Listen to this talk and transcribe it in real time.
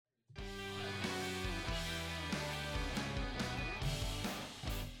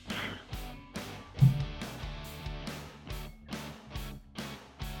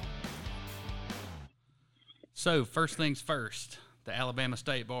So, first things first, the Alabama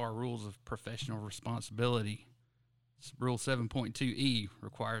State Bar Rules of Professional Responsibility. Rule 7.2E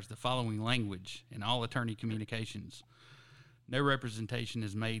requires the following language in all attorney communications. No representation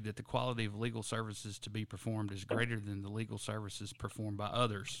is made that the quality of legal services to be performed is greater than the legal services performed by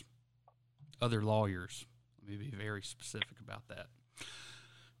other lawyers. Let me be very specific about that.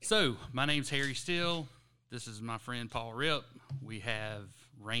 So, my name's Harry Steele. This is my friend Paul Rip. We have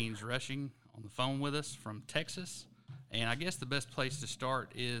Rains Rushing on the phone with us from Texas. And I guess the best place to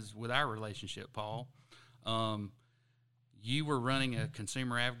start is with our relationship, Paul. You were running a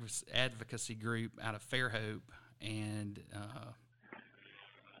consumer advocacy group out of Fairhope, and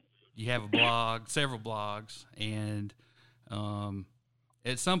you have a blog, several blogs, and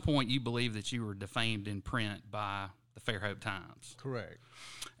at some point you believed that you were defamed in print by the Fairhope Times. Correct.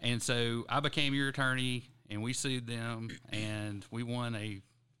 And so I became your attorney, and we sued them, and we won a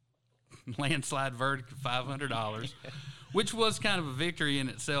landslide verdict of $500, which was kind of a victory in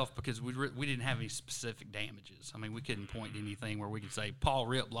itself because we didn't have any specific damages. I mean, we couldn't point to anything where we could say Paul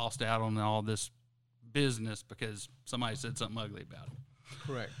Rip lost out on all this business because somebody said something ugly about him.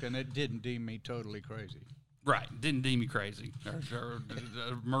 Correct, and it didn't deem me totally crazy. Right, didn't deem me crazy. Or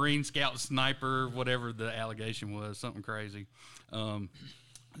Marine Scout sniper, whatever the allegation was, something crazy.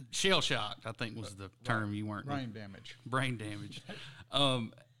 Shell shocked, I think was the term you weren't. Brain damage. Brain damage.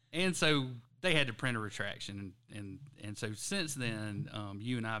 And so they had to print a retraction. And so since then,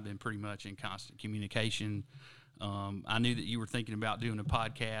 you and I have been pretty much in constant communication. I knew that you were thinking about doing a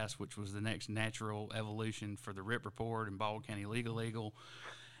podcast, which was the next natural evolution for the Rip Report and Baldwin County Legal.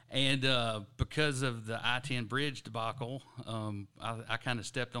 And because of the I-10 bridge debacle, I kind of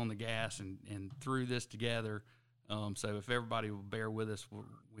stepped on the gas and threw this together. So if everybody will bear with us,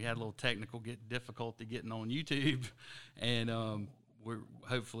 we had a little technical difficulty getting on YouTube, and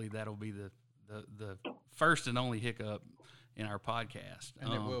hopefully that'll be the first and only hiccup in our podcast.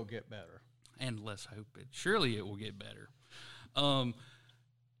 And it will get better. And let's hope it. Surely it will get better.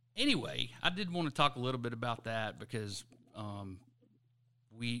 Anyway, I did want to talk a little bit about that because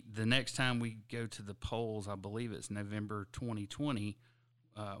the next time we go to the polls, I believe it's November 2020,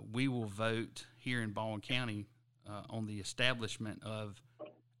 we will vote here in Baldwin County on the establishment of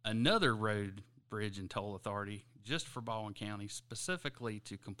another road, bridge, and toll authority just for Baldwin County, specifically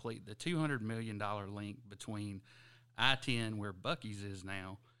to complete the $200 million link between I-10, where Buc-ee's is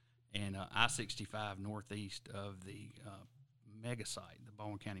now, and I-65 northeast of the mega site, the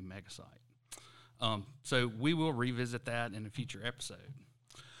Baldwin County mega site. So we will revisit that in a future episode.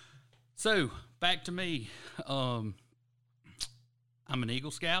 So back to me. I'm an Eagle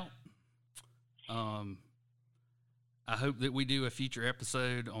Scout. I hope that we do a future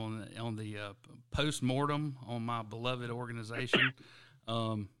episode on the post-mortem on my beloved organization.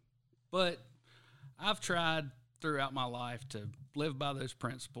 But I've tried throughout my life to live by those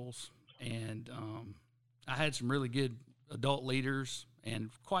principles, and I had some really good adult leaders,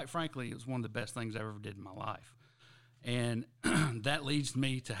 and quite frankly, it was one of the best things I ever did in my life. And that leads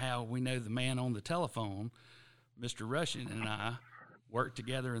me to how we know the man on the telephone, Mr. Rushing, and I worked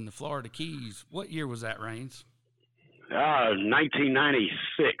together in the Florida Keys. What year was that, Rains?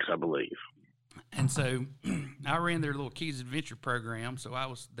 1996, I believe. And so I ran their little Keys Adventure program, so I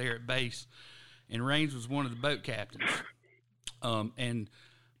was there at base, and Rains was one of the boat captains. And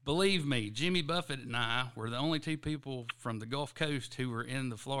believe me, Jimmy Buffett and I were the only two people from the Gulf Coast who were in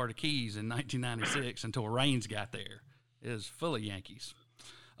the Florida Keys in 1996 until Rains got there. It was full of Yankees.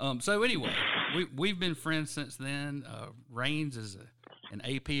 So anyway, we've been friends since then. Rains is an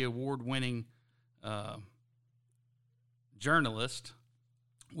AP award-winning journalist,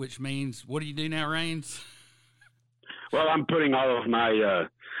 which means, what do you do now, Rains? Well, I'm putting all of my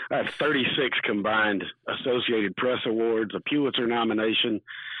I have 36 combined Associated Press awards, a Pulitzer nomination,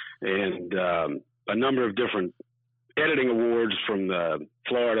 and a number of different editing awards from the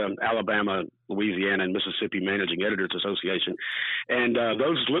Florida, Alabama, Louisiana, and Mississippi Managing Editors Association. And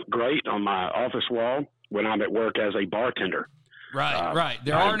those look great on my office wall when I'm at work as a bartender. Right.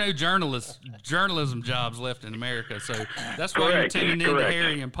 There are no journalism jobs left in America, so that's why you're tuning in to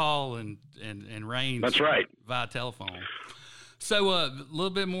Harry and Paul and Rains. That's right. Via telephone. So a little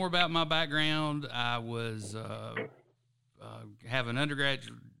bit more about my background. I was have an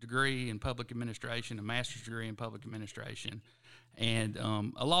undergraduate degree in public administration, a master's degree in public administration, and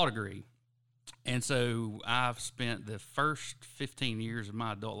a law degree. And so I've spent the first 15 years of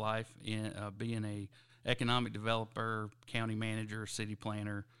my adult life in being a economic developer, county manager, city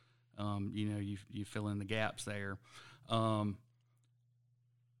planner. You fill in the gaps there.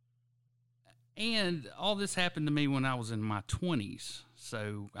 And all this happened to me when I was in my 20s.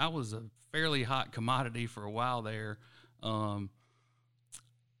 So I was a fairly hot commodity for a while there.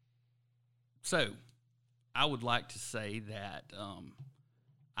 So I would like to say that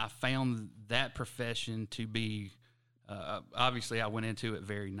I found that profession to be, obviously I went into it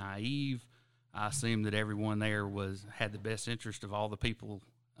very naive. I assumed that everyone there had the best interest of all the people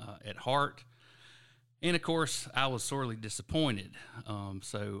at heart. And, of course, I was sorely disappointed.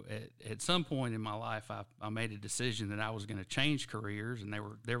 So at some point in my life, I made a decision that I was going to change careers, and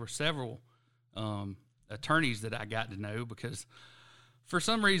there were several attorneys that I got to know because for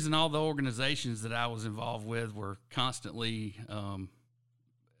some reason all the organizations that I was involved with were constantly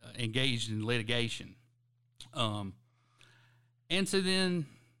engaged in litigation. And so then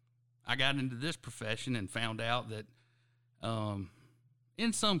I got into this profession and found out that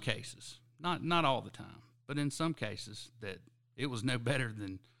in some cases, not all the time, but in some cases, that it was no better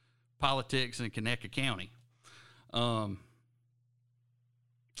than politics in Conecuh County.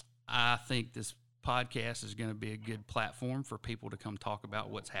 I think this podcast is going to be a good platform for people to come talk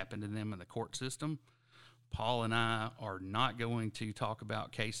about what's happened to them in the court system. Paul and I are not going to talk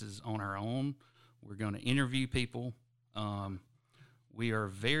about cases on our own. We're going to interview people. We are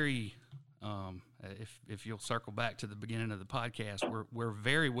very... if you'll circle back to the beginning of the podcast, we're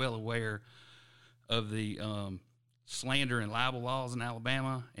very well aware of the slander and libel laws in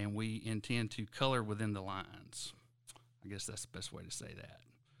Alabama, and we intend to color within the lines. I guess that's the best way to say that.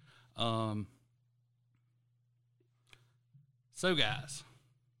 So, guys,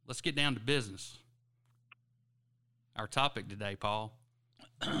 let's get down to business. Our topic today, Paul.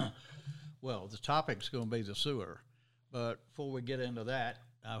 Well, the topic's going to be the sewer. But before we get into that,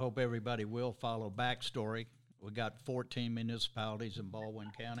 I hope everybody will follow backstory. We got 14 municipalities in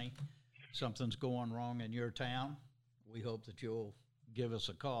Baldwin County. Something's going wrong in your town. We hope that you'll give us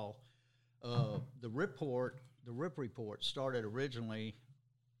a call. The RIP report started originally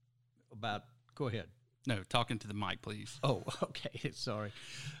about. Go ahead. No, talking to the mic, please. Oh, okay. Sorry.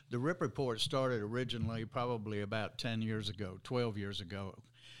 The RIP report started originally probably about 10 years ago, 12 years ago,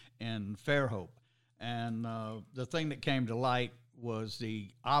 in Fairhope. And the thing that came to light was the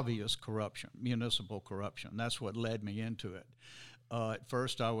obvious corruption, municipal corruption. That's what led me into it. At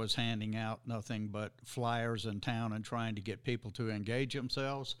first, I was handing out nothing but flyers in town and trying to get people to engage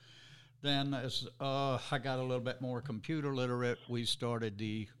themselves. Then as I got a little bit more computer literate, we started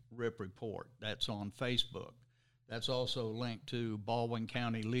the RIP report. That's on Facebook. That's also linked to Baldwin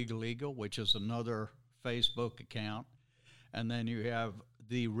County Legal, which is another Facebook account. And then you have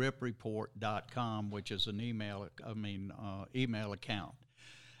theripreport.com, which is an email account.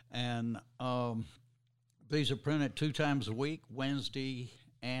 And these are printed 2 times a week, Wednesday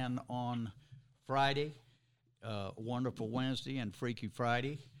and on Friday, Wonderful Wednesday and Freaky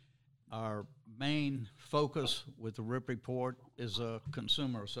Friday. Our main focus with the RIP report is a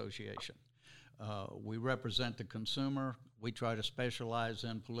consumer association. We represent the consumer. We try to specialize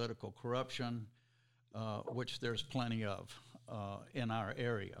in political corruption, which there's plenty of in our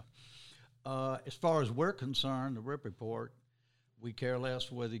area. As far as we're concerned, the RIP report, we care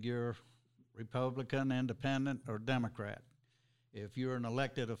less whether you're Republican, Independent, or Democrat. If you're an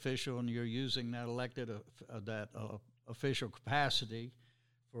elected official and you're using that official capacity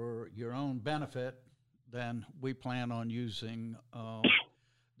for your own benefit, then we plan on using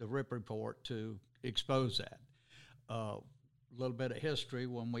the RIP report to expose that. A little bit of history: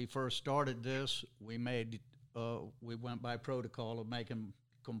 when we first started this, we went by protocol of making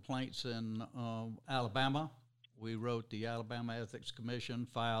complaints in Alabama. We wrote the Alabama Ethics Commission,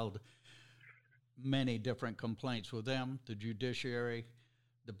 filed many different complaints with them, the judiciary,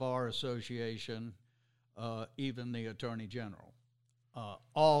 the Bar Association, even the Attorney General,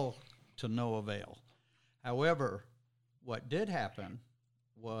 all to no avail. However, what did happen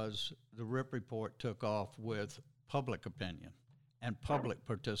was the RIP report took off with public opinion and public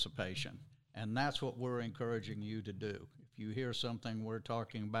participation, and that's what we're encouraging you to do. If you hear something we're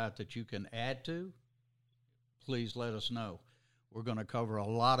talking about that you can add to, please let us know. We're going to cover a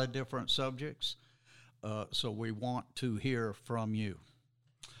lot of different subjects, so we want to hear from you.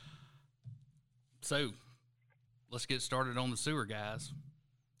 So let's get started on the sewer, guys.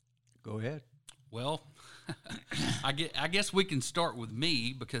 Go ahead. Well, I guess we can start with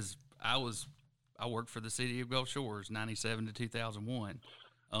me because I worked for the city of Gulf Shores, 97 to 2001.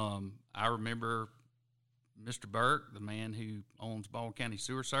 I remember Mr. Burke, the man who owns Baldwin County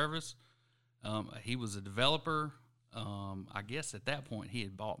Sewer Service. He was a developer. I guess at that point he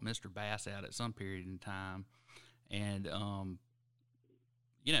had bought Mr. Bass out at some period in time, and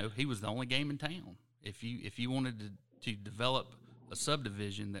he was the only game in town. If you wanted to develop a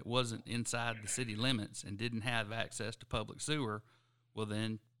subdivision that wasn't inside the city limits and didn't have access to public sewer, well,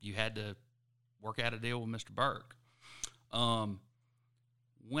 then you had to work out a deal with Mr. Burke.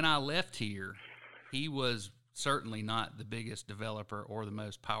 When I left here, he was certainly not the biggest developer or the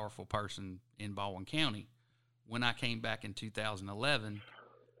most powerful person in Baldwin County. When I came back in 2011,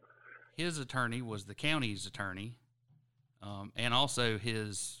 his attorney was the county's attorney, and also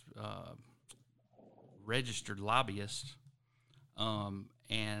his registered lobbyist.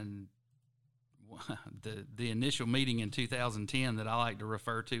 And the initial meeting in 2010 that I like to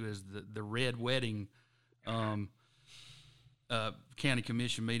refer to as the Red Wedding county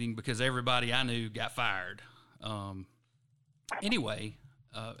commission meeting, because everybody I knew got fired. Anyway,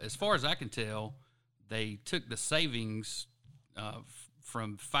 as far as I can tell, they took the savings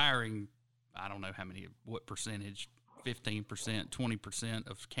from firing, I don't know what percentage, 15%, 20%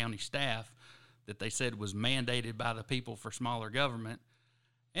 of county staff that they said was mandated by the people for smaller government,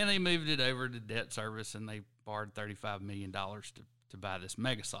 and they moved it over to debt service, and they borrowed $35 million to buy this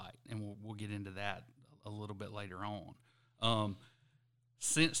mega site, and we'll get into that a little bit later on.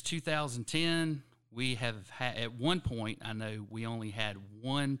 Since 2010, we have had, at one point, I know we only had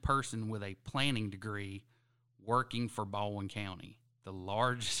one person with a planning degree working for Baldwin County, the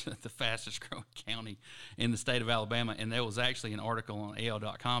largest, the fastest growing county in the state of Alabama. And there was actually an article on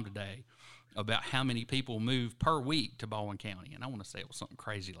AL.com today about how many people move per week to Baldwin County. And I want to say it was something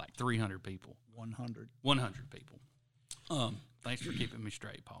crazy, like 300 people. 100 people. Thanks for keeping me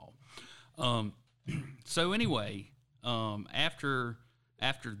straight, Paul. So anyway, after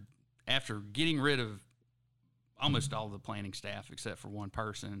getting rid of almost all the planning staff except for one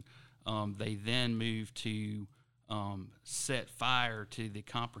person, they then moved to set fire to the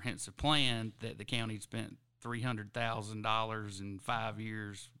comprehensive plan that the county spent $300,000 in 5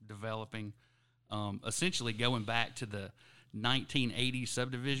 years developing, essentially going back to the 1980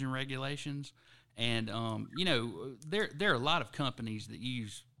 subdivision regulations. And, there are a lot of companies that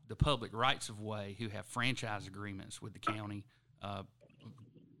use the public rights of way who have franchise agreements with the county.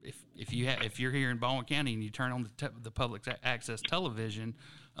 If you're here in Baldwin County and you turn on the public access television,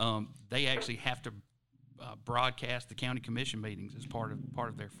 they actually have to broadcast the county commission meetings as part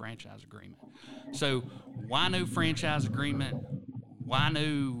of their franchise agreement. So why no franchise agreement? Why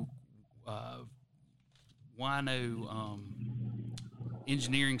no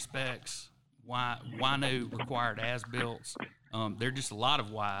engineering specs? Why no required as-builts? There are just a lot of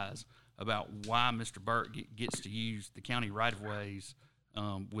whys about why Mr. Burke gets to use the county right-of-ways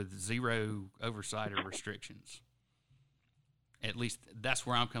with zero oversight or restrictions. At least that's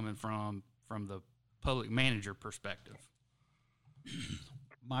where I'm coming from the public manager perspective.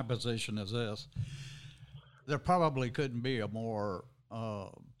 My position is this. There probably couldn't be a more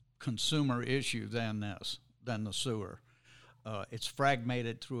consumer issue than the sewer. It's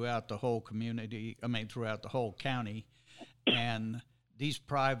fragmented throughout the whole throughout the whole county, and these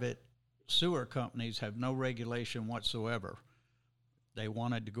private sewer companies have no regulation whatsoever. They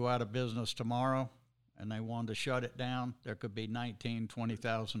wanted to go out of business tomorrow, and they wanted to shut it down, there could be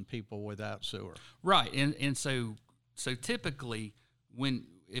 20,000 people without sewer. Right, and so typically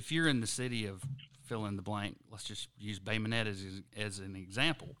if you're in the city of fill in the blank, let's just use Bay Minette as an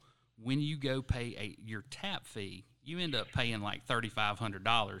example. When you go pay your tap fee, you end up paying like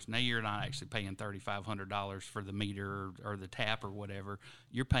 $3,500. Now you're not actually paying $3,500 for the meter or the tap or whatever.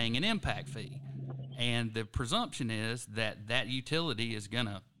 You're paying an impact fee, and the presumption is that utility is going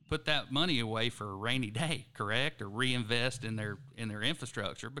to put that money away for a rainy day, correct, or reinvest in their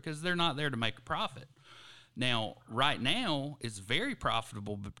infrastructure because they're not there to make a profit. Now, right now, it's very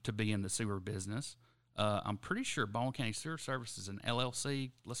profitable to be in the sewer business. I'm pretty sure Baldwin County Sewer Service is an LLC.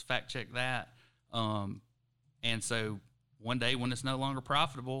 Let's fact check that. And so one day when it's no longer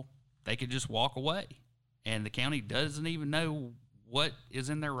profitable, they could just walk away, and the county doesn't even know what is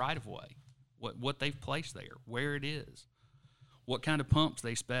in their right-of-way, what they've placed there, where it is, what kind of pumps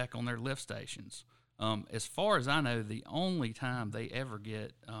they spec on their lift stations. As far as I know, the only time they ever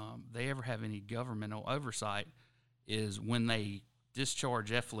have any governmental oversight is when they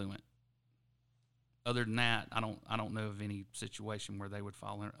discharge effluent. Other than that, I don't know of any situation where they would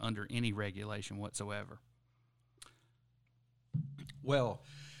fall under any regulation whatsoever. Well,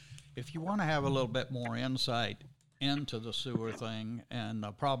 if you want to have a little bit more insight into the sewer thing and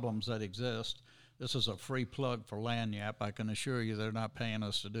the problems that exist, this is a free plug for Lagniappe. I can assure you they're not paying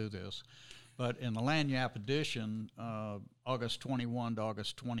us to do this. But in the Lagniappe edition, August 21 to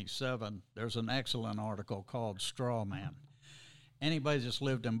August 27, there's an excellent article called Straw Man. Anybody that's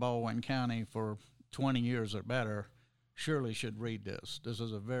lived in Baldwin County for 20 years or better surely should read this. This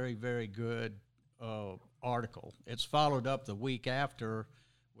is a very, very good article. It's followed up the week after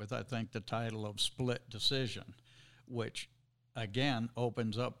with, I think, the title of Split Decision, which again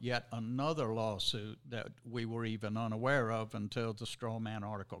opens up yet another lawsuit that we were even unaware of until the straw man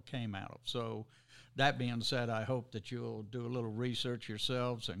article came out. So that being said, I hope that you'll do a little research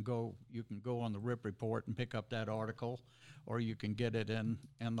yourselves and you can go on the RIP report and pick up that article, or you can get it in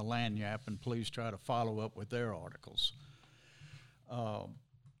the Lanyap, and please try to follow up with their articles.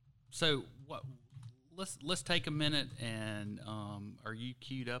 So what? Let's take a minute and are you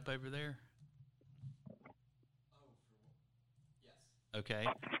queued up over there? Okay.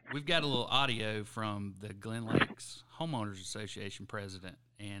 We've got a little audio from the Glen Lakes Homeowners Association president,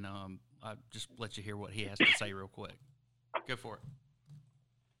 and I'll just let you hear what he has to say real quick. Go for it.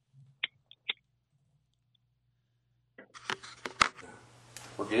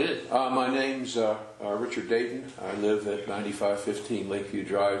 We're good. My name's Richard Dayton. I live at 9515 Lakeview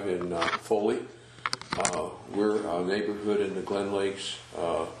Drive in Foley. We're a neighborhood in the Glen Lakes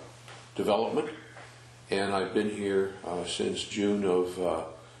development, and I've been here since June of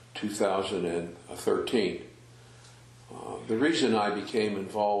 2013. The reason I became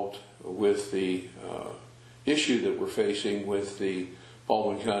involved with the issue that we're facing with the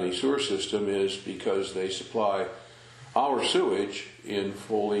Baldwin County sewer system is because they supply our sewage in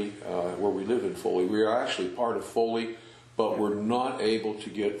Foley, where we live in Foley. We are actually part of Foley, but we're not able to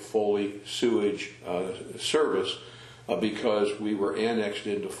get Foley sewage service because we were annexed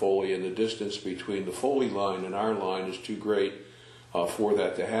into Foley, and the distance between the Foley line and our line is too great for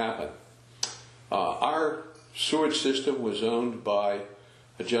that to happen. Our sewage system was owned by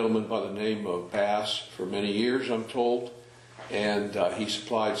a gentleman by the name of Bass for many years, I'm told, and he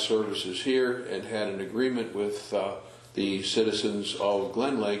supplied services here and had an agreement with the citizens of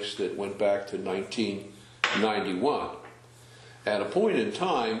Glen Lakes that went back to 1991. At a point in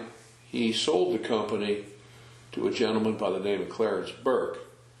time, he sold the company to a gentleman by the name of Clarence Burke.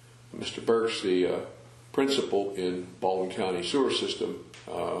 Mr. Burke's the principal in Baldwin County sewer system,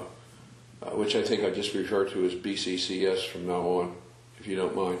 which I think I just refer to as BCCS from now on, if you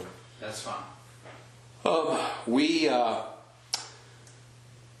don't mind. That's fine.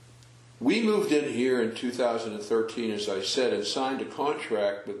 We moved in here in 2013, as I said, and signed a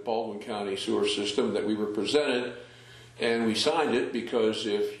contract with Baldwin County Sewer System that we were presented, and we signed it because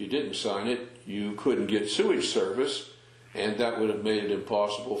if you didn't sign it, you couldn't get sewage service, and that would have made it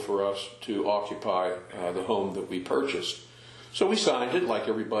impossible for us to occupy the home that we purchased. So we signed it like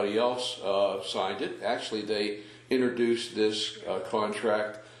everybody else signed it. Actually, they introduced this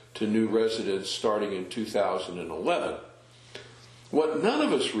contract to new residents starting in 2011. What none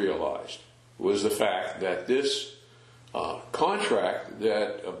of us realized was the fact that this contract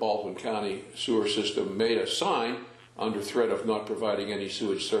that Baldwin County Sewer System made us sign under threat of not providing any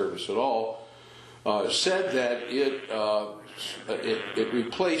sewage service at all said that it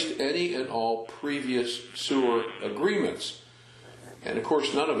replaced any and all previous sewer agreements. And of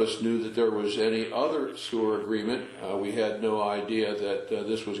course, none of us knew that there was any other sewer agreement. We had no idea that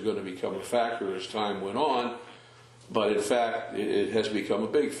this was going to become a factor as time went on. But in fact, it has become a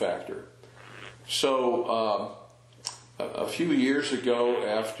big factor. So a few years ago,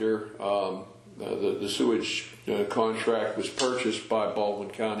 after the sewage contract was purchased by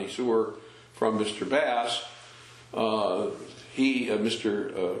Baldwin County Sewer from Mr. Bass,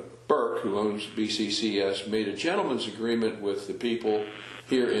 Mr. Burke, who owns BCCS, made a gentleman's agreement with the people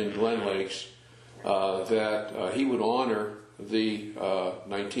here in Glen Lakes that he would honor the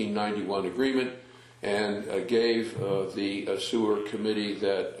 1991 agreement, and gave the sewer committee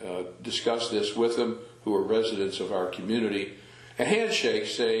that discussed this with him, who are residents of our community, a handshake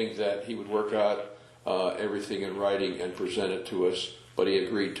saying that he would work out everything in writing and present it to us, but he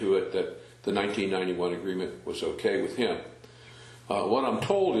agreed to it, that the 1991 agreement was okay with him. What I'm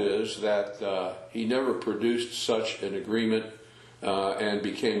told is that he never produced such an agreement and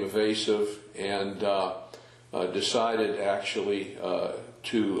became evasive and decided actually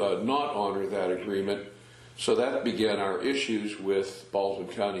to not honor that agreement. So that began our issues with Baldwin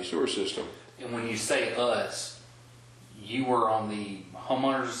County Sewer System. And when you say us, you were on the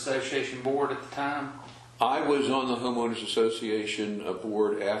Homeowners Association board at the time? I was on the Homeowners Association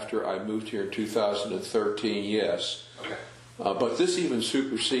board after I moved here in 2013, yes. Okay. But this even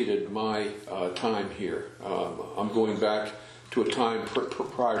superseded my time here. I'm going back to a time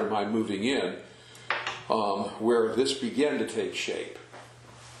prior to my moving in where this began to take shape.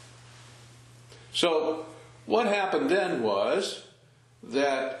 So what happened then was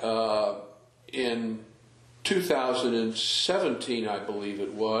that in 2017, I believe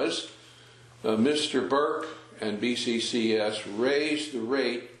it was, Mr. Burke and BCCS raised the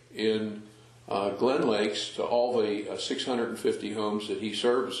rate in Glen Lakes to all the 650 homes that he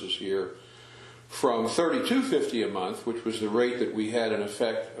services here from $32.50 a month, which was the rate that we had in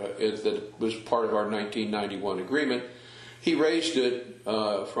effect that was part of our 1991 agreement. He raised it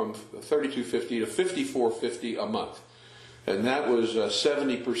from $32.50 to $54.50 a month, and that was a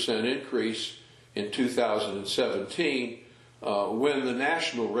 70% increase in 2017 when the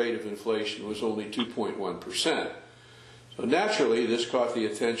national rate of inflation was only 2.1%. So naturally, this caught the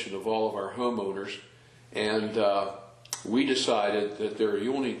attention of all of our homeowners, and we decided that the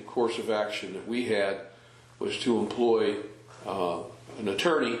only course of action that we had was to employ an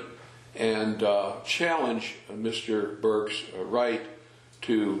attorney and challenge Mr. Burke's right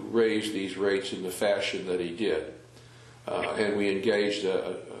to raise these rates in the fashion that he did. And we engaged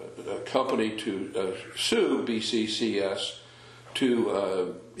a company to sue BCCS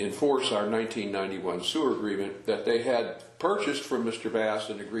to enforce our 1991 sewer agreement that they had purchased from Mr. Bass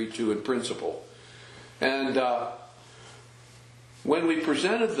and agreed to in principle. And when we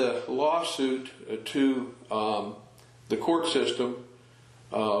presented the lawsuit to the court system,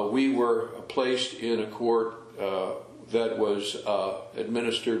 we were placed in a court that was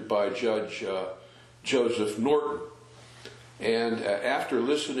administered by Judge Joseph Norton. And after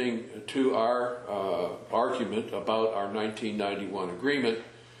listening to our argument about our 1991 agreement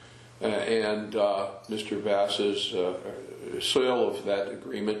and Mr. Bass's sale of that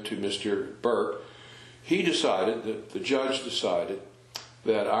agreement to Mr. Burke, the judge decided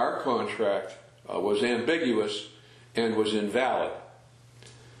that our contract was ambiguous and was invalid.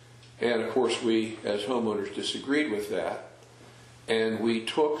 And of course we as homeowners disagreed with that, and we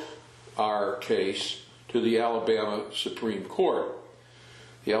took our case to the Alabama Supreme Court.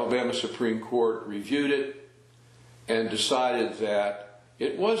 The Alabama Supreme Court reviewed it and decided that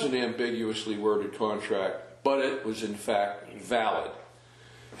it was an ambiguously worded contract, but it was in fact valid.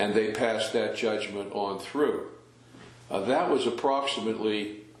 And they passed that judgment on through. That was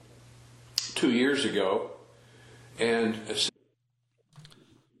approximately 2 years ago. And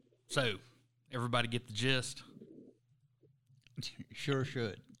so, everybody get the gist? Sure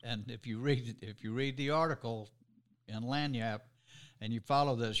should. And if you read the article in Lanyap and you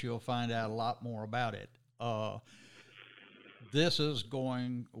follow this, you'll find out a lot more about it.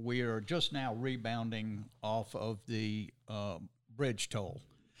 We are just now rebounding off of the bridge toll.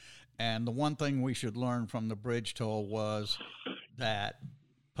 And the one thing we should learn from the bridge toll was that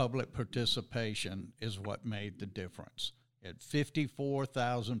public participation is what made the difference.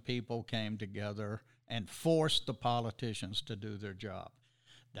 54,000 people came together and forced the politicians to do their job.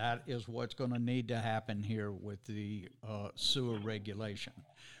 That is what's going to need to happen here with the sewer regulation.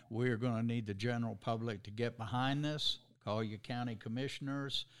 We're going to need the general public to get behind this, call your county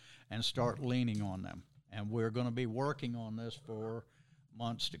commissioners, and start leaning on them. And we're going to be working on this for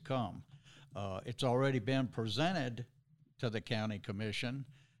months to come. It's already been presented to the county commission,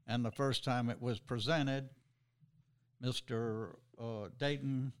 and the first time it was presented, Mr.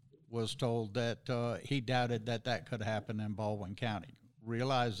 Dayton was told that he doubted that could happen in Baldwin County.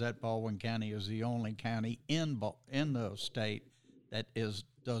 Realize that Baldwin County is the only county in the state that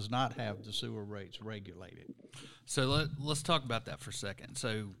does not have the sewer rates regulated. So let's talk about that for a second.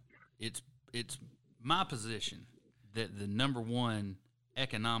 So it's my position that the number one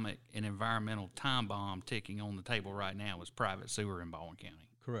economic and environmental time bomb ticking on the table right now is private sewer in Baldwin County.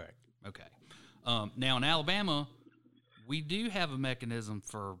 Correct. Okay. Now in Alabama, we do have a mechanism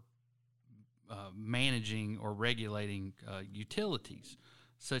for managing or regulating utilities,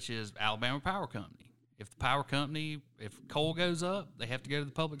 such as Alabama Power Company. If coal goes up, they have to go to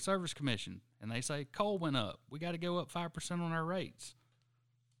the Public Service Commission, and they say coal went up. We got to go up 5% on our rates.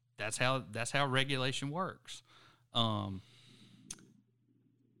 That's how regulation works.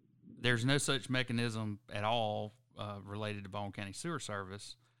 There's no such mechanism at all related to Baldwin County Sewer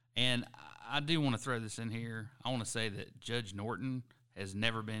Service. And I do want to throw this in here. I want to say that Judge Norton has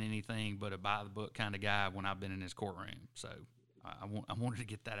never been anything but a by-the-book kind of guy when I've been in his courtroom. So I wanted to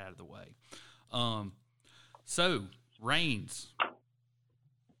get that out of the way. So, Raines.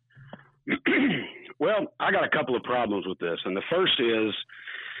 Well, I got a couple of problems with this. And the first is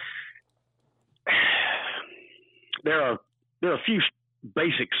there are a few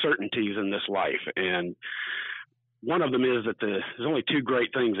basic certainties in this life. And one of them is that there's only two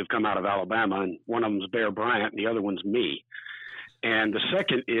great things that have come out of Alabama, and one of them is Bear Bryant, and the other one's me. And the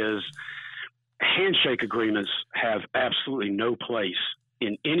second is handshake agreements have absolutely no place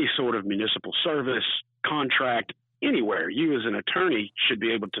in any sort of municipal service, contract, anywhere. You as an attorney should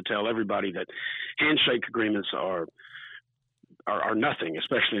be able to tell everybody that handshake agreements are nothing,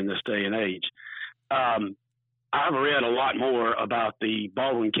 especially in this day and age. I've read a lot more about the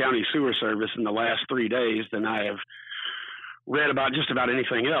Baldwin County Sewer Service in the last 3 days than I have read about just about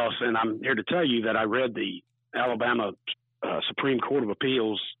anything else. And I'm here to tell you that I read the Alabama Supreme Court of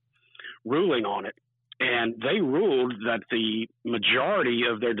Appeals ruling on it. And they ruled that the majority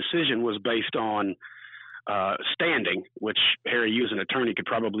of their decision was based on standing, which Harry, you as an attorney could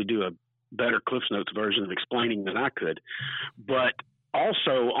probably do a better Cliff's Notes version of explaining than I could. But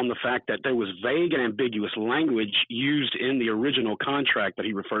also on the fact that there was vague and ambiguous language used in the original contract that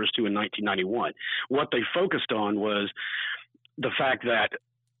he refers to in 1991. What they focused on was the fact that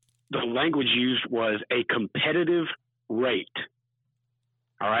the language used was a competitive rate.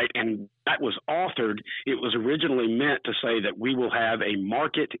 All right. And that was authored. It was originally meant to say that we will have a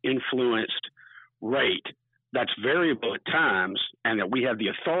market influenced rate that's variable at times and that we have the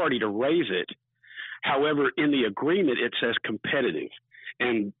authority to raise it. However, in the agreement, it says competitive.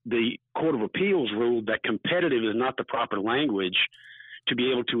 And the Court of Appeals ruled that competitive is not the proper language to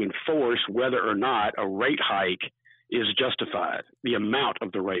be able to enforce whether or not a rate hike is justified, the amount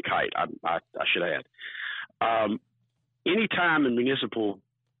of the rate hike, I should add. Anytime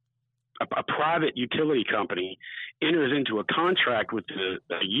a private utility company enters into a contract with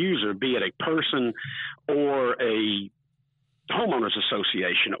a user, be it a person or a homeowners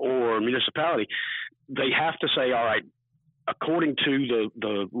association or municipality, they have to say, all right, according to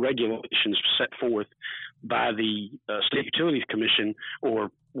the regulations set forth by the State Utilities Commission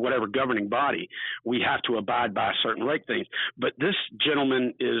or whatever governing body, we have to abide by certain rate things. But this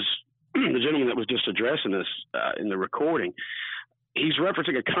gentleman is the gentleman that was just addressing this in the recording. He's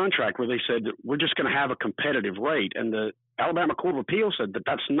referencing a contract where they said that we're just going to have a competitive rate. And the Alabama Court of Appeals said that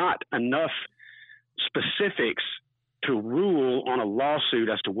that's not enough specifics to rule on a lawsuit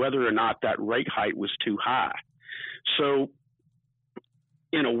as to whether or not that rate hike was too high. So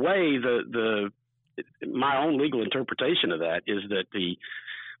in a way, my own legal interpretation of that is that the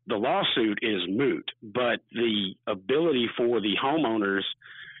lawsuit is moot, but the ability for the homeowners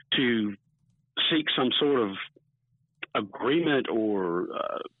to seek some sort of agreement or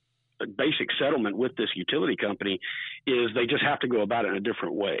a basic settlement with this utility company is they just have to go about it in a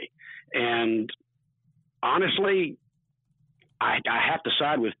different way. And honestly, I have to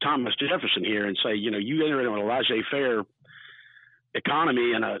side with Thomas Jefferson here and say, you enter into a laissez-faire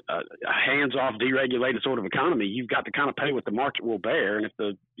economy and a hands-off, deregulated sort of economy, you've got to kind of pay what the market will bear. And if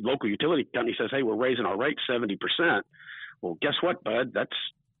the local utility company says, hey, we're raising our rate 70%, well, guess what, bud? That's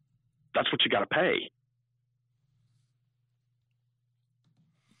what you got to pay.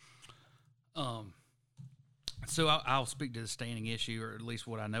 So I'll speak to the standing issue, or at least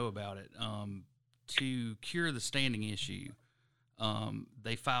what I know about it. To cure the standing issue,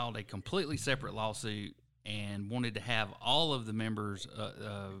 they filed a completely separate lawsuit and wanted to have all of the members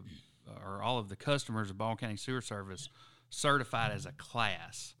or all of the customers of Baldwin County Sewer Service certified as a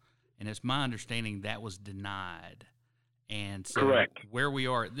class. And it's my understanding that was denied. And so Correct. Where we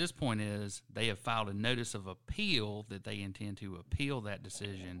are at this point is they have filed a notice of appeal that they intend to appeal that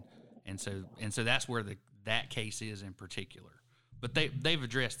decision. And so that's where that case is in particular. But they've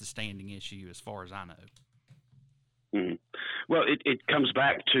addressed the standing issue as far as I know. Mm-hmm. Well, it comes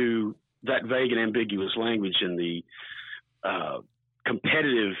back to that vague and ambiguous language in the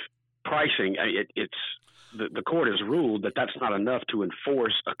competitive pricing. The court has ruled that that's not enough to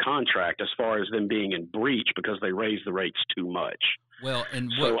enforce a contract as far as them being in breach because they raised the rates too much. Well,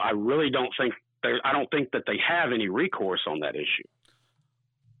 so I really don't think that they have any recourse on that issue.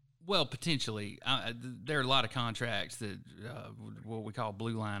 Well, potentially. There are a lot of contracts that what we call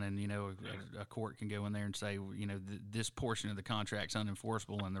blue line, and a court can go in there and say, this portion of the contract's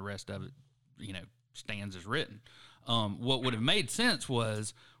unenforceable, and the rest of it, stands as written. What would have made sense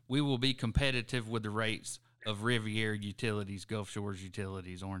was we will be competitive with the rates of Riviera Utilities, Gulf Shores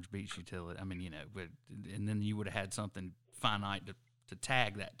Utilities, Orange Beach Utility. I mean, and then you would have had something finite to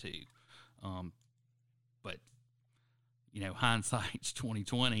tag that to. But hindsight's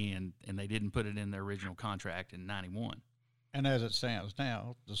 2020, and they didn't put it in their original contract in 91. And as it stands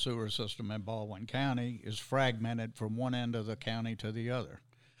now, the sewer system in Baldwin County is fragmented from one end of the county to the other.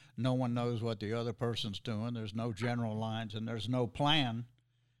 No one knows what the other person's doing. There's no general lines, and there's no plan.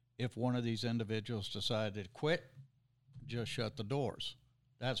 If one of these individuals decided to quit, just shut the doors.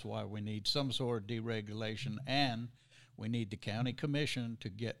 That's why we need some sort of deregulation, and we need the county commission to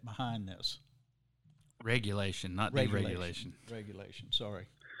get behind this. Regulation, not deregulation. Regulation, sorry.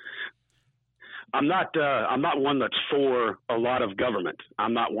 I'm not one that's for a lot of government.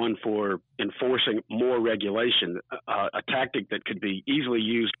 I'm not one for enforcing more regulation. A tactic that could be easily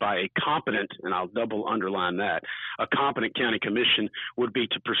used by a competent, and I'll double underline that, a competent county commission would be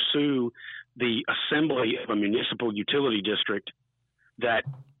to pursue the assembly of a municipal utility district that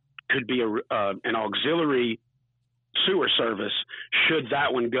could be an auxiliary sewer service should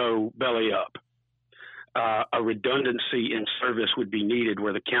that one go belly up. A redundancy in service would be needed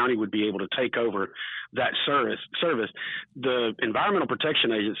where the county would be able to take over that service. The Environmental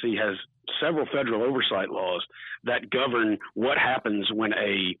Protection Agency has several federal oversight laws that govern what happens when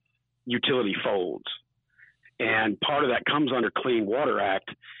a utility folds. And part of that comes under Clean Water Act.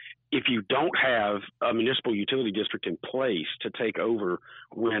 If you don't have a municipal utility district in place to take over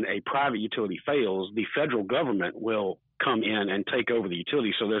when a private utility fails, the federal government will come in and take over the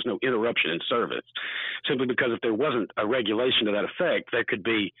utility, so there's no interruption in service. Simply because if there wasn't a regulation to that effect, there could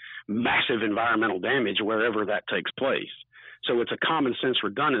be massive environmental damage wherever that takes place. So it's a common sense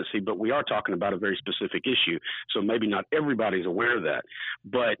redundancy, but we are talking about a very specific issue. So maybe not everybody's aware of that.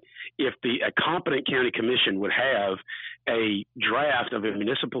 But if a competent county commission would have a draft of a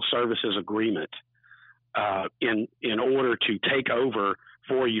municipal services agreement in order to take over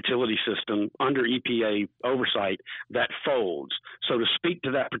for a utility system under EPA oversight that folds. So to speak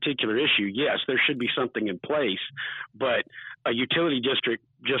to that particular issue, yes, there should be something in place, but a utility district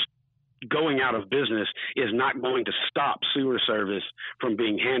just going out of business is not going to stop sewer service from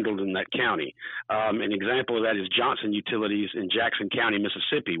being handled in that county. An example of that is Johnson Utilities in Jackson County,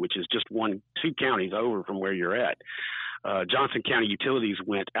 Mississippi, which is just 2 counties over from where you're at. Johnson County Utilities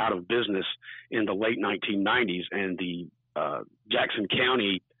went out of business in the late 1990s, and the Jackson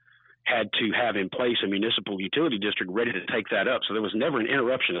County had to have in place a municipal utility district ready to take that up. So there was never an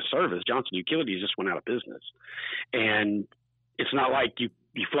interruption of service. Johnson Utilities just went out of business. And it's not like you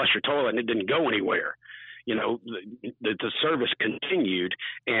flush your toilet and it didn't go anywhere. You know, the service continued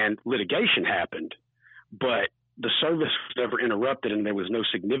and litigation happened, but the service was never interrupted and there was no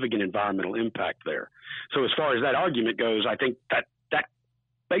significant environmental impact there. So as far as that argument goes, I think that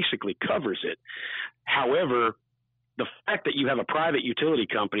basically covers it. However, the fact that you have a private utility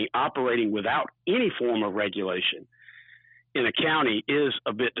company operating without any form of regulation in a county is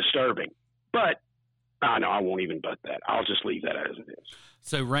a bit disturbing. But no, I won't even butt that. I'll just leave that as it is.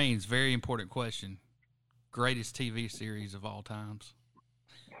 So, Raines, very important question. Greatest TV series of all times.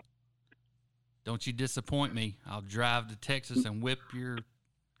 Don't you disappoint me. I'll drive to Texas and whip your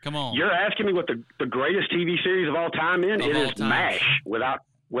 – come on. You're asking me what the greatest TV series of all time is? It is MASH. Without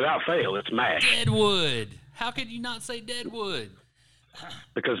fail, it's MASH. Deadwood. How could you not say Deadwood?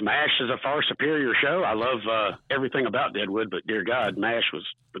 Because MASH is a far superior show. I love everything about Deadwood, but dear God, MASH was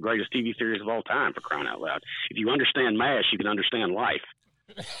the greatest TV series of all time, for crying out loud. If you understand MASH, you can understand life.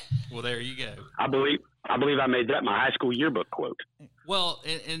 Well, there you go. I believe I made that my high school yearbook quote. Well,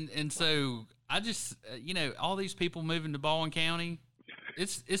 and so I just all these people moving to Baldwin County,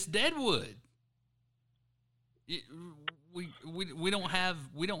 it's Deadwood. We don't have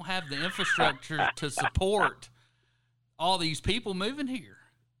the infrastructure to support all these people moving here.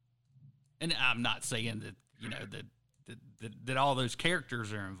 And I'm not saying that that all those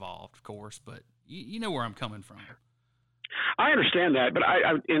characters are involved, of course, but you know where I'm coming from. I understand that, but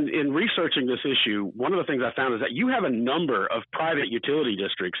in researching this issue, one of the things I found is that you have a number of private utility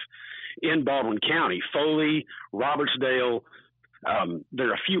districts in Baldwin County, Foley, Robertsdale. There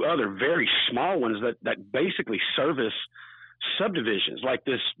are a few other very small ones that basically service subdivisions. Like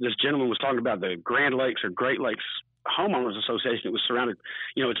this gentleman was talking about the Grand Lakes or Great Lakes Homeowners Association. It was surrounded,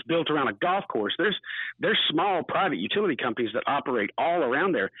 it's built around a golf course. There's small private utility companies that operate all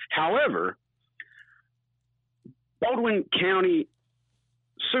around there. However, Baldwin County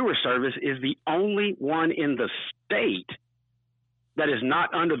Sewer Service is the only one in the state that is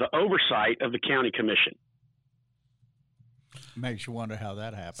not under the oversight of the county commission. Makes you wonder how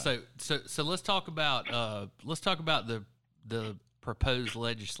that happened. So let's talk about the proposed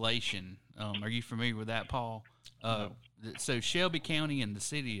legislation. Are you familiar with that, Paul? No. So Shelby County and the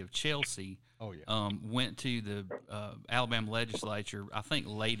city of Chelsea went to the Alabama legislature, I think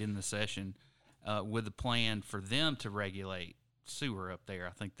late in the session, with a plan for them to regulate sewer up there.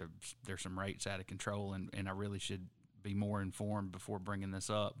 I think there's some rates out of control, and I really should be more informed before bringing this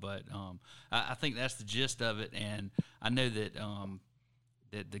up. But I think that's the gist of it, and I know that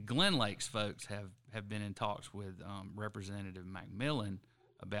that the Glen Lakes folks have been in talks with Representative McMillan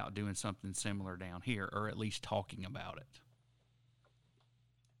about doing something similar down here, or at least talking about it.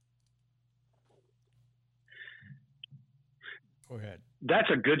 Go ahead. That's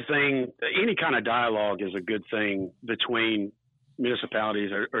a good thing. Any kind of dialogue is a good thing between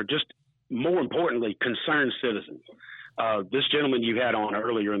municipalities or just more importantly, concerned citizens. This gentleman you had on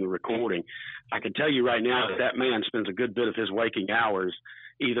earlier in the recording, I can tell you right now that man spends a good bit of his waking hours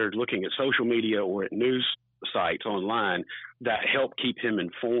either looking at social media or at news sites online that help keep him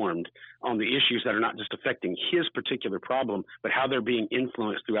informed on the issues that are not just affecting his particular problem, but how they're being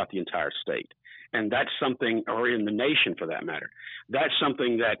influenced throughout the entire state. And that's something, or in the nation for that matter, that's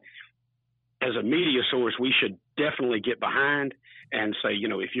something that as a media source, we should definitely get behind and say,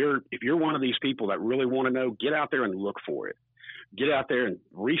 if you're one of these people that really want to know, get out there and look for it. Get out there and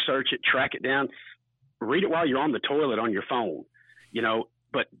research it, track it down, read it while you're on the toilet on your phone,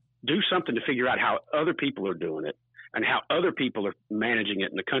 but do something to figure out how other people are doing it and how other people are managing it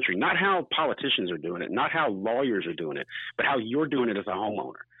in the country. Not how politicians are doing it, not how lawyers are doing it, but how you're doing it as a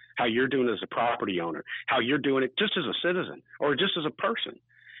homeowner, how you're doing it as a property owner, how you're doing it just as a citizen or just as a person.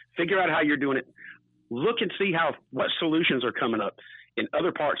 Figure out how you're doing it. Look and see what solutions are coming up in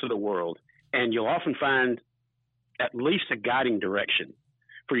other parts of the world, and you'll often find at least a guiding direction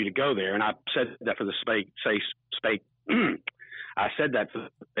for you to go there. And I said that for the spake. I said that for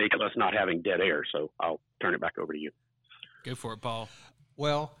the sake of us not having dead air. So I'll turn it back over to you. Go for it, Paul.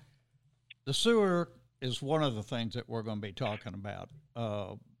 Well, the sewer is one of the things that we're going to be talking about.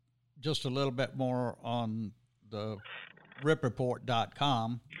 Just a little bit more on the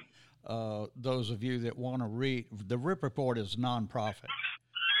ripreport.com. Those of you that want to read, the Rip Report is nonprofit,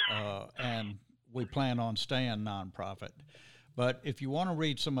 and we plan on staying nonprofit. But if you want to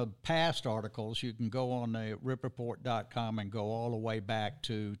read some of the past articles, you can go on the ripreport.com and go all the way back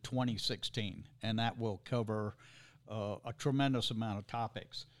to 2016, and that will cover a tremendous amount of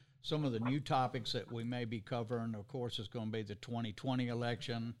topics. Some of the new topics that we may be covering, of course, is going to be the 2020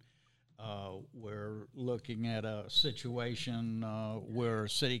 election. We're looking at a situation where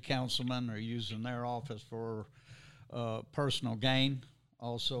city councilmen are using their office for personal gain,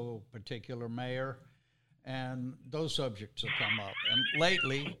 also particular mayor, and those subjects have come up. And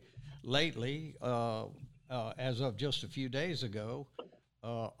lately, as of just a few days ago,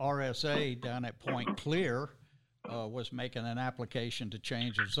 RSA down at Point Clear was making an application to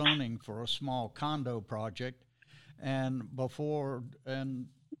change the zoning for a small condo project, and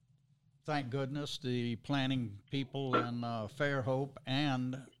thank goodness the planning people in Fairhope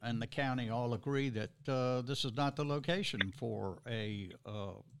and the county all agree that this is not the location for a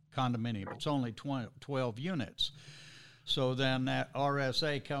condominium. It's only 12 units. So then that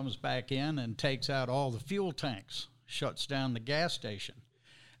RSA comes back in and takes out all the fuel tanks, shuts down the gas station.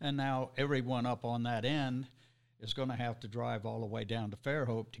 And now everyone up on that end is going to have to drive all the way down to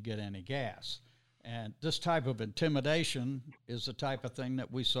Fairhope to get any gas. And this type of intimidation is the type of thing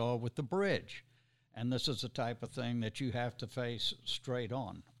that we saw with the bridge. And this is the type of thing that you have to face straight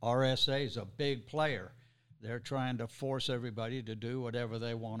on. RSA is a big player. They're trying to force everybody to do whatever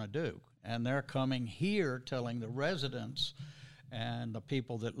they want to do. And they're coming here telling the residents and the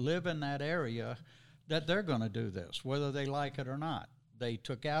people that live in that area that they're going to do this, whether they like it or not. They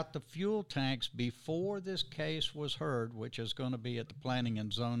took out the fuel tanks before this case was heard, which is going to be at the Planning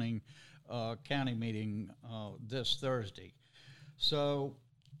and Zoning county meeting this Thursday. So,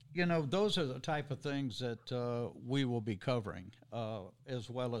 those are the type of things that we will be covering, as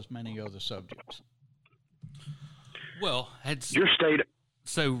well as many other subjects. Well, your state.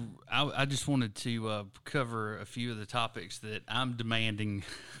 So I just wanted to cover a few of the topics that I'm demanding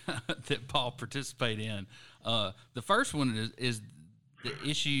that Paul participate in. The first one is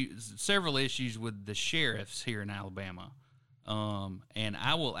the several issues with the sheriffs here in Alabama. And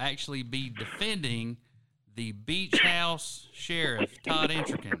I will actually be defending the Beach House Sheriff, Todd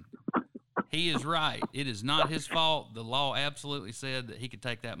Entrican. He is right. It is not his fault. The law absolutely said that he could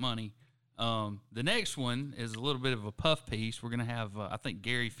take that money. The next one is a little bit of a puff piece. We're going to have, I think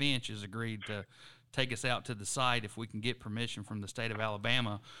Gary Finch has agreed to take us out to the site if we can get permission from the state of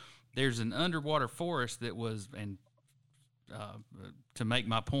Alabama. There's an underwater forest that was, and to make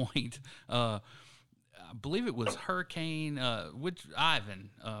my point, I believe it was Hurricane Ivan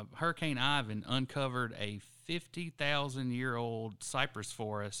uncovered a 50,000-year-old cypress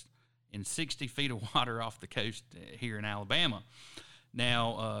forest in 60 feet of water off the coast here in Alabama.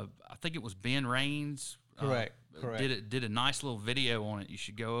 Now, I think it was Ben Raines. Correct. Did a nice little video on it. You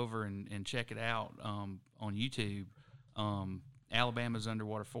should go over and check it out on YouTube. Alabama's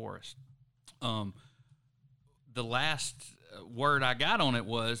underwater forest. The last word I got on it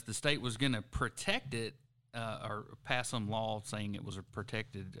was the state was going to protect it or pass some law saying it was a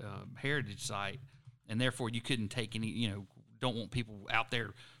protected heritage site, and therefore you couldn't take any, don't want people out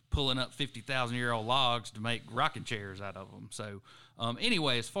there pulling up 50,000-year-old logs to make rocking chairs out of them. So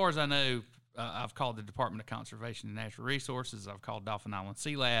anyway, as far as I know, I've called the Department of Conservation and Natural Resources. I've called Dauphin Island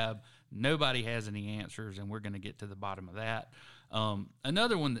Sea Lab. Nobody has any answers, and we're going to get to the bottom of that.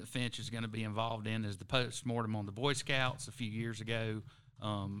 Another one that Finch is going to be involved in is the postmortem on the Boy Scouts a few years ago.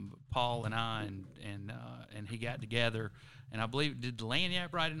 Paul and I and he got together, and I believe, did Lanyap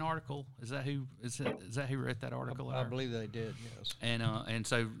write an article? Is that who wrote that article? I believe they did, yes. And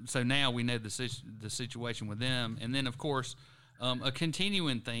so now we know the situation with them, and then of course a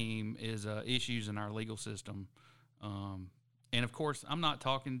continuing theme is issues in our legal system, and of course I'm not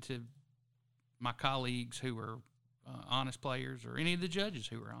talking to my colleagues who are honest players or any of the judges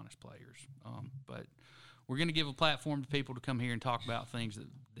who are honest players, but we're going to give a platform to people to come here and talk about things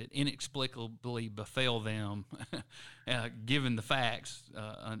that inexplicably befell them, given the facts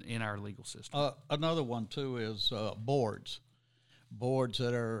in our legal system. Another one, too, is boards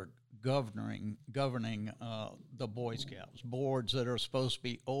that are governing the Boy Scouts, boards that are supposed to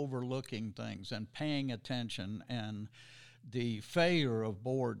be overlooking things and paying attention, and the failure of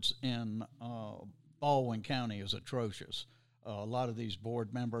boards in Baldwin County is atrocious. A lot of these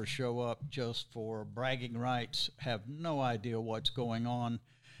board members show up just for bragging rights, have no idea what's going on,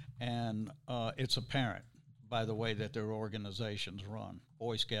 and it's apparent by the way that their organizations run.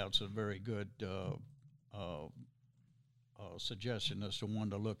 Boy Scouts is a very good suggestion as to one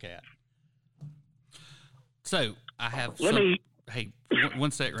to look at. So I have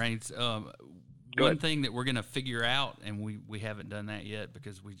one sec, Raines. One thing that we're going to figure out, and we haven't done that yet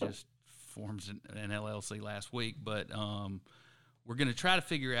because we just formed an LLC last week, but we're going to try to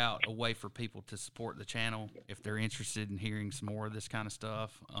figure out a way for people to support the channel if they're interested in hearing some more of this kind of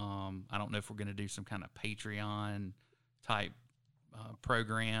stuff. I don't know if we're going to do some kind of Patreon type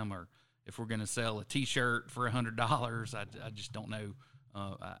program, or if we're going to sell a T-shirt for $100. I just don't know.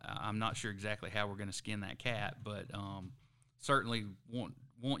 I'm not sure exactly how we're going to skin that cat, but certainly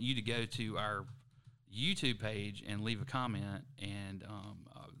want you to go to our YouTube page and leave a comment and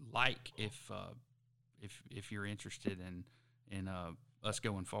like if you're interested in us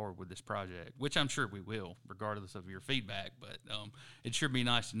going forward with this project, which I'm sure we will, regardless of your feedback. But it'd sure be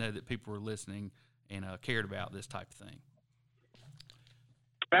nice to know that people are listening and cared about this type of thing.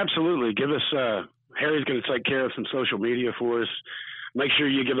 Absolutely. Give us, Harry's going to take care of some social media for us. Make sure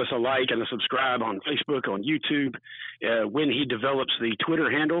you give us a like and a subscribe on Facebook, on YouTube, when he develops the Twitter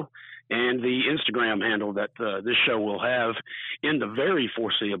handle and the Instagram handle that this show will have in the very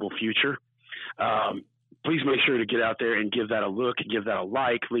foreseeable future. Please make sure to get out there and give that a look, give that a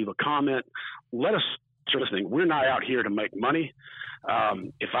like, leave a comment. Let us listening. We're not out here to make money.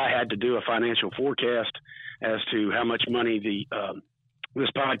 If I had to do a financial forecast as to how much money this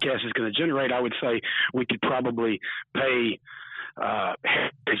podcast is going to generate, I would say we could probably pay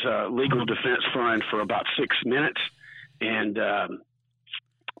his legal defense fund for about 6 minutes, and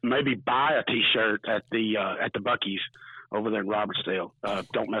maybe buy a T-shirt at the Buc-ee's over there in Robertsdale.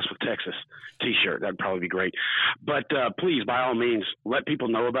 Don't mess with Texas T-shirt. That'd probably be great. But please, by all means, let people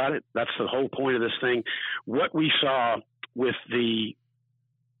know about it. That's the whole point of this thing. What we saw with the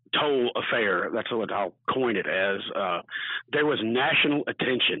toll affair, that's what I'll coin it as, there was national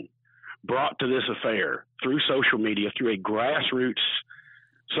attention brought to this affair through social media, through a grassroots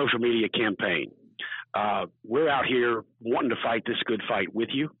social media campaign. We're out here wanting to fight this good fight with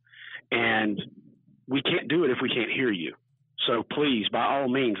you, and we can't do it if we can't hear you. So please, by all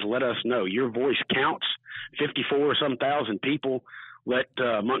means, let us know. Your voice counts. 54 or some thousand people. Let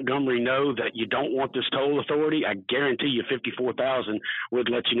Montgomery know that you don't want this toll authority. I guarantee you 54,000 would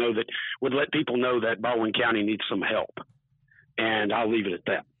let people know that Baldwin County needs some help. And I'll leave it at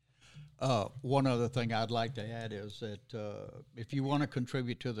that. One other thing I'd like to add is that if you want to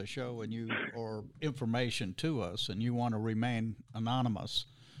contribute to the show or information to us and you want to remain anonymous,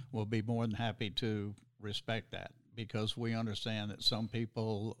 we'll be more than happy to respect that, because we understand that some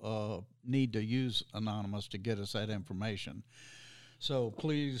people need to use anonymous to get us that information. So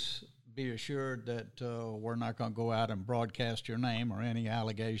please be assured that we're not going to go out and broadcast your name or any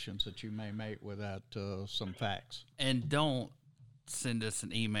allegations that you may make without some facts. And don't send us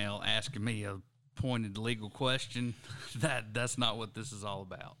an email asking me a pointed legal question. That's not what this is all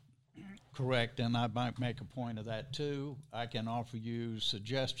about. Correct, and I might make a point of that too. I can offer you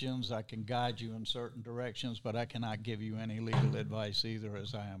suggestions, I can guide you in certain directions, but I cannot give you any legal advice either,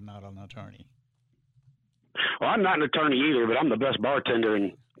 as I am not an attorney. Well, I'm not an attorney either, but I'm the best bartender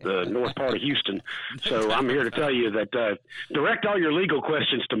in the north part of Houston. So I'm here to tell you that direct all your legal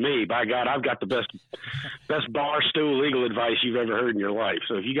questions to me. By God, I've got the best bar stool legal advice you've ever heard in your life.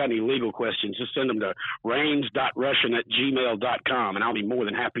 So if you got any legal questions, just send them to rains.russian@gmail.com, and I'll be more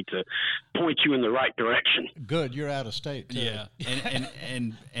than happy to point you in the right direction. Good, you're out of state too. Yeah,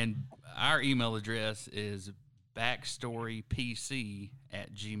 and our email address is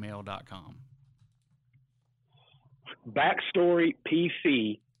backstorypc@gmail.com.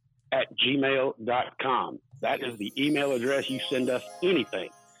 Backstorypc@gmail.com. That is the email address. You send us anything.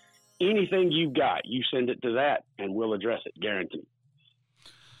 Anything you've got, you send it to that, and we'll address it, guaranteed.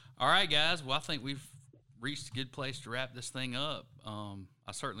 All right, guys. Well, I think we've reached a good place to wrap this thing up.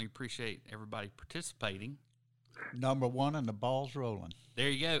 I certainly appreciate everybody participating. Number one, and the ball's rolling. There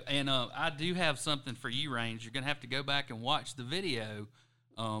you go. And I do have something for you, Range. You're going to have to go back and watch the video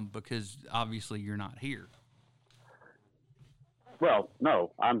because obviously you're not here. Well,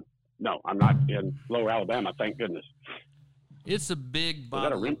 I'm not in Lower Alabama, thank goodness. It's a big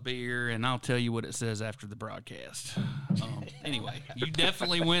bottle of beer, and I'll tell you what it says after the broadcast. Anyway, you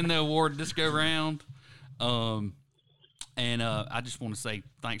definitely win the award this go round. And I just want to say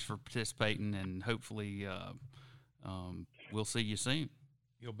thanks for participating, and hopefully we'll see you soon.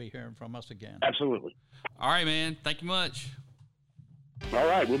 You'll be hearing from us again. Absolutely. All right, man. Thank you much. All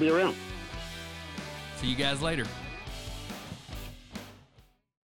right, we'll be around. See you guys later.